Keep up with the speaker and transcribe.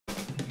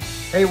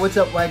Hey, what's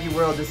up, Waggy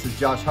World? This is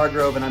Josh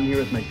Hargrove, and I'm here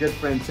with my good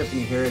friend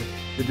Tiffany Harrod,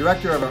 the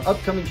director of our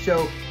upcoming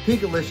show,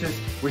 Pinkalicious.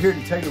 We're here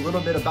to tell you a little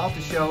bit about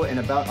the show and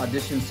about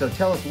auditions. So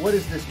tell us, what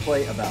is this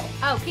play about?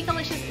 Oh,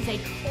 Pinkalicious is a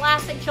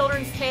classic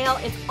children's tale.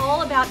 It's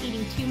all about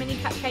eating too many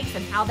cupcakes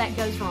and how that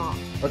goes wrong.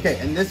 Okay,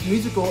 and this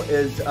musical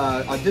is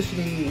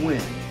auditioning when?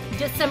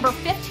 December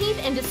 15th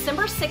and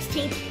December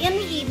 16th in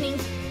the evening.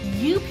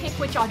 You pick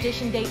which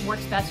audition date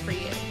works best for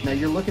you. Now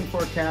you're looking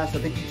for a cast, I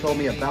think you told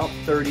me about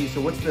 30, so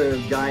what's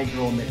the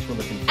guy-girl mix we're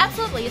looking for?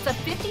 Absolutely, it's a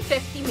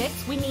 50-50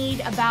 mix. We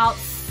need about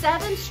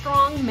 7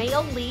 strong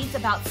male leads,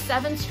 about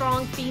 7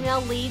 strong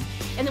female leads,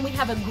 and then we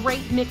have a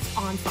great mixed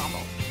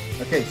ensemble.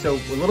 Okay, so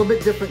a little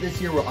bit different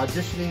this year. We're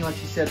auditioning, like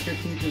you said,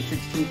 15th and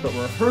 16th, but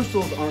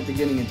rehearsals aren't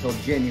beginning until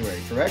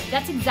January, correct?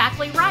 That's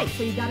exactly right,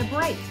 so you got a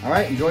break. All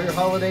right, enjoy your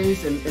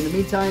holidays, and in the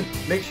meantime,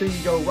 make sure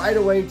you go right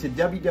away to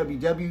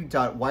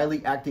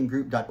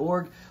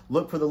www.wileyactinggroup.org.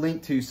 Look for the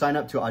link to sign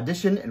up to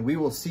audition, and we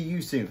will see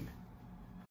you soon.